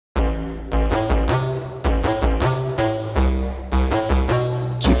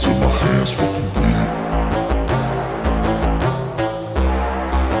hands fucking bleed.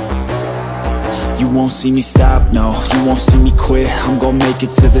 You won't see me stop, no, you won't see me quit. I'm gon' make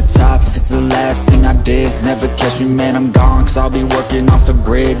it to the top if it's the last thing I did. Never catch me, man, I'm gone, cause I'll be working off the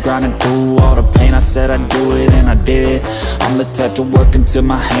grid. Grinding through all the pain, I said I'd do it, and I did. I'm the type to work until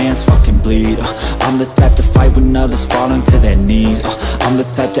my hands fucking bleed. I'm the type to fight when others fall into their knees. I'm the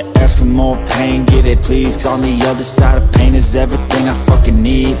type to ask for more pain, get it please. Cause on the other side of pain is everything I fucking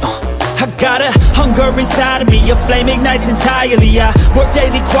need. I got a hunger inside of me, a flame ignites entirely. I work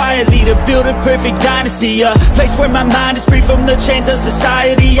daily quietly to build a perfect dynasty, a place where my mind is free from the chains of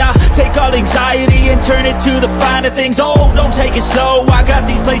society. I take all anxiety and turn it to the finer things. Oh, don't take it slow, I got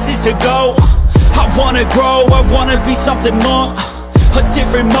these places to go. I wanna grow, I wanna be something more, a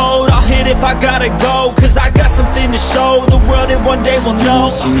different mode. I'll hit if I gotta go, cause I got something to show the world that one day will know. You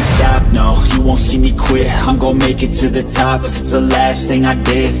won't see me stop, no, you won't see me quit. I'm gon' make it to the top if it's the last thing I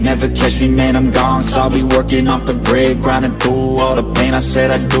did. Never catch me, man, I'm gone, cause I'll be working off the grid. Grinding through all the pain, I said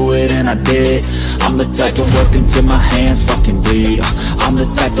I'd do it, and I did. I'm the type to work until my hands fucking bleed. I'm the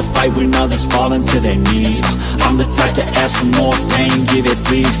type to fight when others fall into their knees. I'm the type to ask for more pain, give it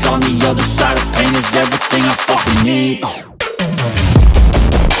please. Cause on the other side of pain is everything I fucking need.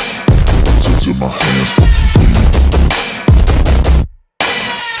 Till my hands fucking bleed.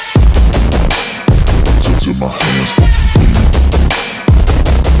 Till my hands fucking bleed.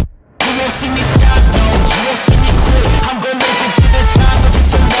 You won't see me stop, no, you won't see me quit. I'm gonna make it to the top if it's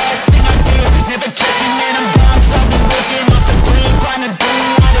the last thing I did. Never catch me, man, I'm gone, cause I've been working off the grid. Grinding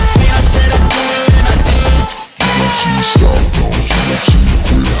through all the pain, I said I'd do it, and I did. You won't see me stop, no, you won't see me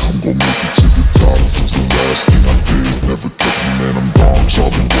quit. I'm gonna make it to the top if it's the last thing I did. Never catch me, man, I'm gone, cause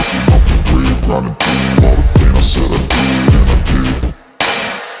I've been working off the grid. Grinding through all the pain, I said I'd do it, and I did.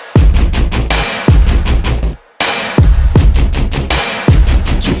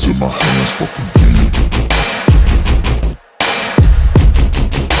 Till my hands fucking bleed.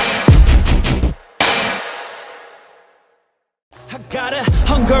 I got a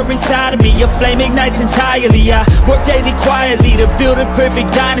hunger inside of me, a flame ignites entirely. I work daily quietly to build a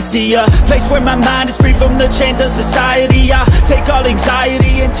perfect dynasty, a place where my mind is free from the chains of society. I take all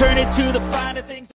anxiety and turn it to the finer things.